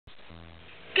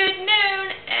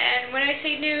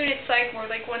say noon, it's like more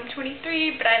like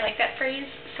 1:23, but I like that phrase,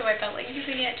 so I felt like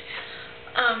using it.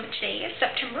 Today is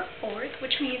September 4th,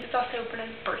 which means it's also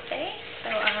Brenna's birthday.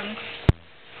 So,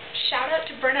 shout out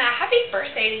to Brenna. Happy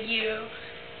birthday to you.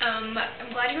 I'm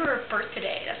glad you were a birth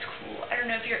today. That's cool. I don't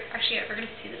know if you're actually ever going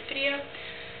to see this video.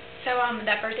 So,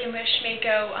 that birthday wish may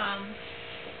go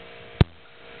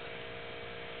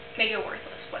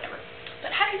worthless, whatever.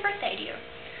 But happy birthday to you.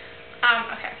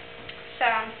 Okay. So,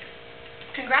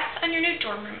 congrats on your new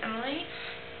dorm room, Emily.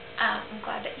 I'm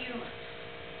glad that you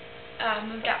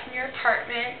moved out from your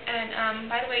apartment. And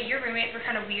by the way, your roommates were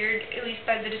kind of weird, at least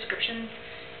by the descriptions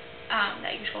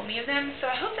that you told me of them. So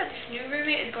I hope that this new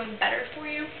roommate is going better for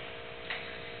you.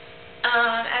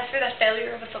 As for the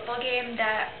failure of a football game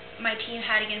that my team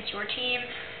had against your team,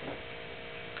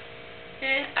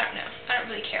 I don't know. I don't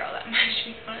really care all that much, to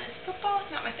be honest. Football is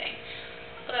not my thing.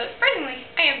 Although, surprisingly,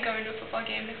 I am going to a football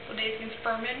game in a couple days against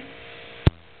Berman.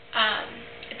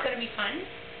 It's going to be fun.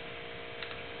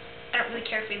 I don't really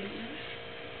care if we lose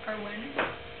or win.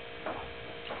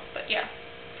 But yeah,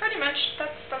 pretty much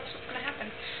that's what's going to happen.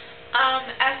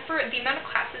 As for the amount of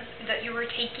classes that you were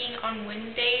taking on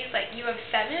Wednesdays, like you have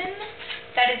 7,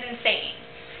 that is insane.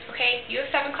 Okay, you have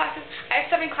 7 classes. I have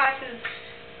 7 classes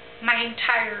my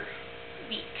entire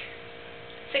week.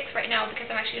 6 right now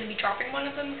because I'm actually going to be dropping one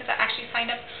of them because I actually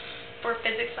signed up for a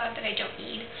physics lab that I don't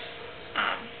need,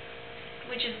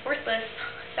 which is worthless.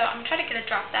 So I'm trying to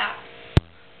drop that.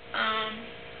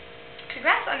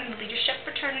 Congrats on the leadership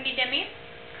fraternity, Demi.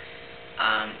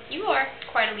 You are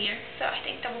quite a leader, so I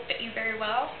think that will fit you very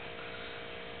well.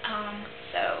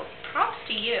 So props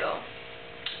to you.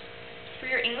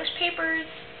 For your English papers,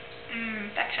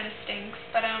 that kind of stinks,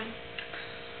 but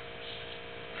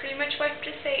pretty much what I have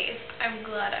to say is I'm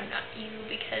glad I'm not you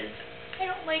because I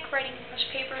don't like writing English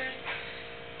papers,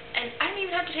 and I don't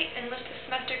even have to take English this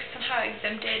semester because somehow I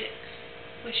exempted,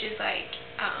 which is like,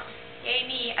 yay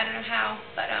me, I don't know how,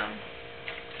 but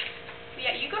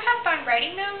yeah, you go have fun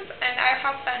writing those, and I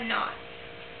have fun not.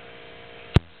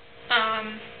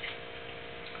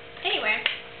 Anyway,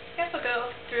 I guess I'll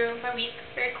go through my week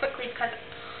very quickly because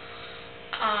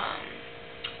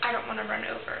I don't want to run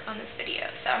over on this video.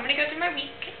 So I'm going to go through my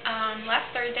week. Last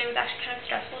Thursday was actually kind of a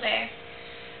stressful day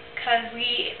because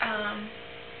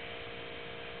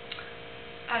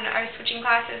I don't know, I was switching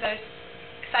classes. I was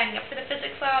signing up for the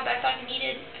physics lab that I thought I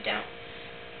needed. I don't.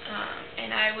 And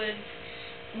I was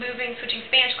switching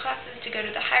Spanish classes to go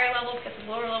to the higher level because the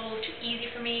lower level was too easy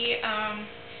for me.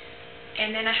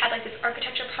 And then I had like this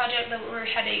architecture project that we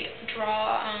had to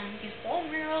draw these wall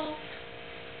murals.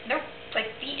 They're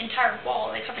like the entire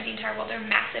wall. They covered the entire wall. They're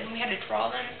massive, and we had to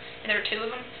draw them. And there were 2 of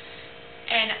them.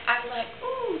 And I was like,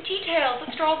 ooh, details.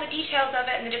 Let's draw all the details of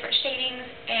it and the different shadings.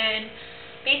 And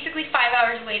basically 5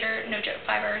 hours later, no joke, 5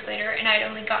 hours later, and I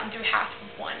had only gotten through half of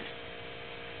one.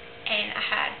 And I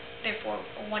had, therefore,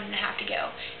 1.5 to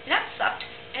go. And that sucked.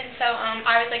 And so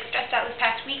I was like stressed out this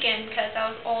past weekend because that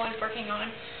was all I was working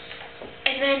on.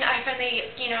 And then I finally,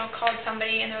 called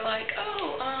somebody, and they're like,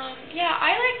 oh, yeah,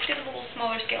 I did a little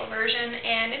smaller scale version,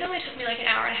 and it only took me like an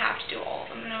hour and a half to do all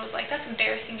of them. And I was like, that's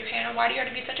embarrassing, Johanna. Why do you have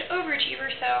to be such an overachiever?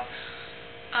 So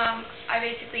I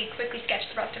basically quickly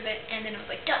sketched the rest of it, and then I was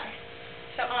like, done.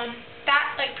 So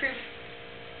that proved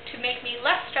to make me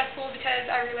less stressful because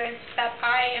I realized that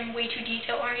I am way too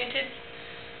detail oriented.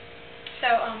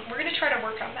 So we're gonna try to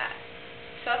work on that.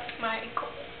 So that's my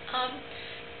goal.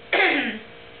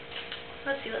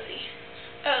 Let's see.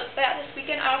 Oh, yeah, this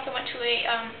weekend I also went to a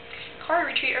car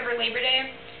retreat over Labor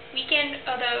Day weekend,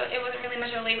 although it wasn't really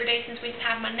much of a Labor Day since we didn't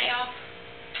have Monday off.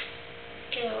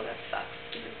 Ew, that sucks.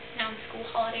 Stupid non-school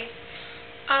holidays.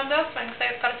 That was fun because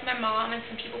I got to see my mom and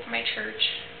some people from my church.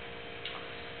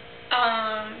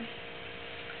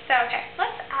 So, okay,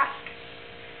 let's ask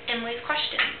Emily's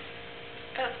questions.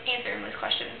 Let's answer Emily's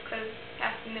questions because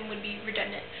asking them would be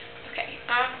redundant. Okay,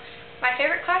 my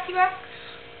favorite class, you ask?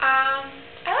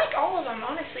 I like all of them,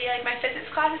 honestly. Like, my physics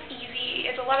class is easy.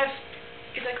 It's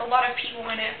like a lot of people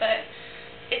in it, but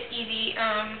it's easy.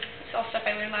 It's all stuff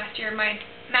I learned last year. My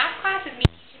math class is me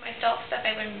teaching myself stuff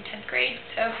I learned in 10th grade,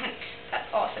 so that's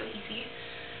also easy.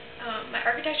 My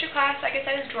architecture class, like I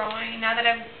said, is drawing. Now that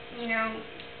I'm,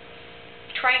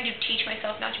 trying to teach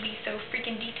myself not to be so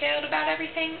freaking detailed about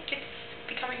everything, it's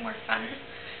becoming more fun.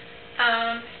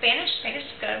 Spanish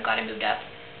is good. I'm glad I moved up.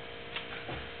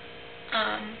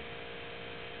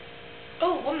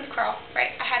 Oh, women's choir,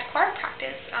 right? I had choir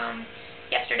practice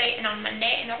yesterday and on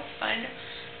Monday, and that was fun.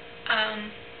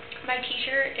 My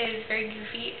teacher is very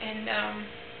goofy, and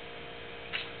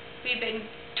we've been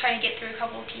trying to get through a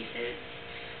couple of pieces.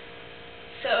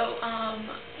 So,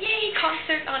 yay,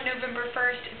 concert on November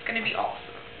 1st. It's going to be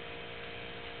awesome.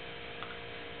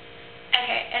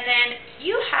 and then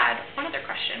you had one other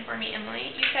question for me,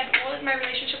 Emily. You said, what is my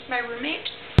relationship with my roommate?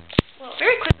 Well,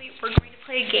 very quickly, we're going to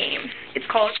play a game. It's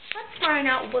called Let's Find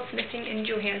Out What's Missing in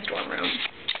Johanna's Dorm Room.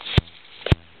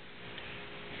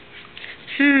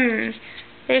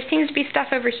 There seems to be stuff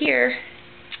over here.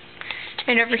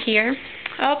 And over here.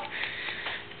 Oh.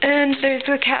 And there's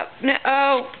the cabinet.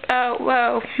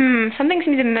 Whoa. Something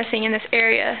seems to be missing in this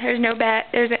area. There's no bed.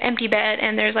 There's an empty bed,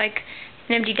 and there's like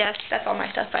an empty desk. That's all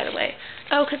my stuff, by the way.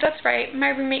 Oh, because that's right. My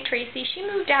roommate Tracy, she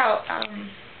moved out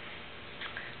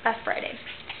last Friday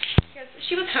because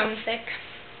she was homesick,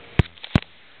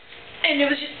 and it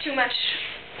was just too much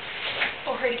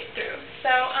for her to get through. So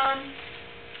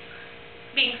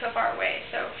being so far away,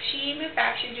 so she moved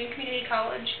back. She's doing community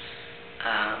college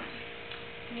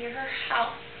near her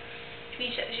house. She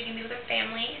can be with her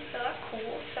family, so that's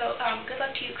cool. So good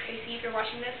luck to you, Tracy, if you're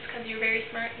watching this, because you're very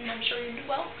smart, and I'm sure you'll do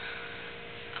well.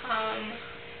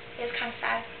 It's kind of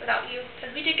sad without you, because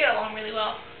we did get along really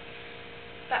well.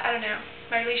 But I don't know,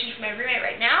 my relationship with my roommate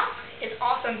right now is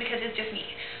awesome because it's just me.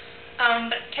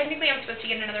 But technically I'm supposed to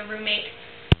get another roommate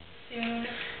soon,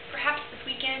 perhaps this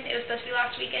weekend. It was supposed to be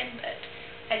last weekend, but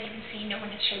as you can see, no one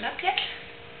has shown up yet.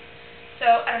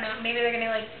 So I don't know, maybe they're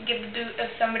gonna like give the boot of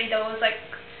somebody that was like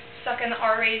stuck in the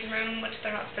R-raised room, which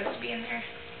they're not supposed to be in there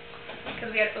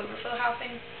because we had overflow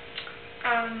housing.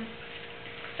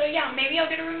 So yeah, maybe I'll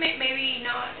get a roommate, maybe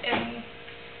not, and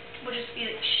we'll just be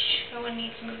like, shh, no one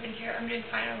needs to move in here. I'm doing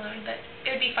fine alone, but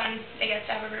it would be fun, I guess,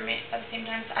 to have a roommate at the same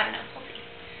time. So I don't know, we'll see.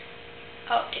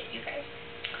 I'll update you guys.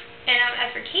 And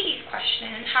as for Katie's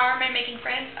question, how am I making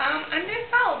friends? I'm doing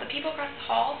well. The people across the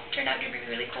hall turned out to be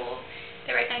really cool.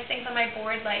 They write nice things on my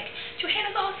board like,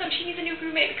 Johanna's awesome, she needs a new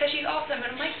roommate because she's awesome,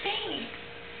 and I'm like, thanks.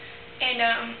 And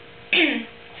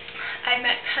I've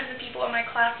met tons of people in my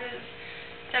classes,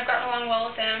 and I've gotten along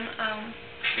well with them.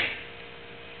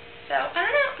 So I don't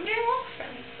know, I'm doing well with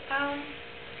friends.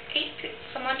 Ate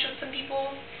some lunch with some people,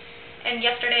 and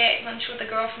yesterday I ate lunch with a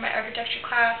girl from my architecture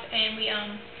class, and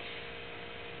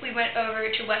we went over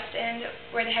to West End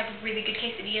where they have really good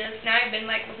quesadillas. Now I've been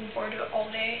like looking forward to it all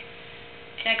day.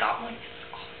 And I got one. It was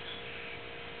awesome.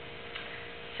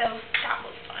 So that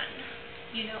was fun.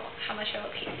 You know how much I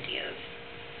love quesadillas.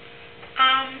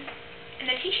 And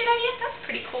the t-shirt idea, that's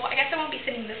pretty cool. I guess I won't be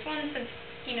sending this one since,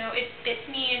 you know, it fits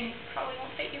me and probably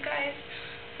won't fit you guys.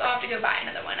 So I'll have to go buy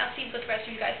another one. I'll see what the rest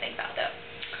of you guys think about that.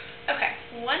 Okay,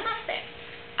 one last thing.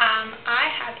 I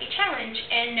have a challenge,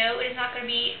 and no, it is not going to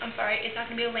be, I'm sorry, it's not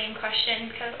going to be a lame question,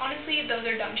 because honestly, those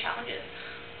are dumb challenges.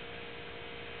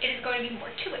 It is going to be more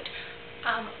to it.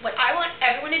 What I want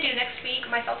everyone to do next week,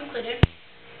 myself included,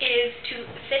 is to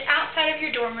sit outside of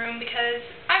your dorm room, because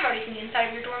I've already seen the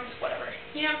inside of your dorms, whatever,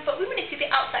 you know, but we want to see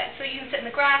the outside, so you can sit in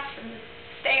the grass and the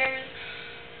stairs,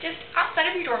 just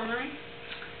outside of your dorm room.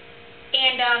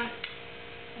 And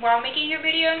while making your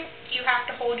video, you have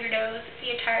to hold your nose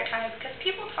the entire time, because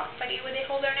people talk funny when they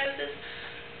hold their noses,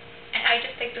 and I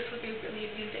just think this would be really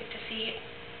amusing to see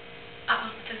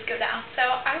this go down. So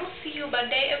I will see you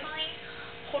Monday, Emily,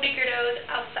 holding your nose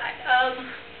outside.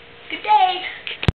 Good day!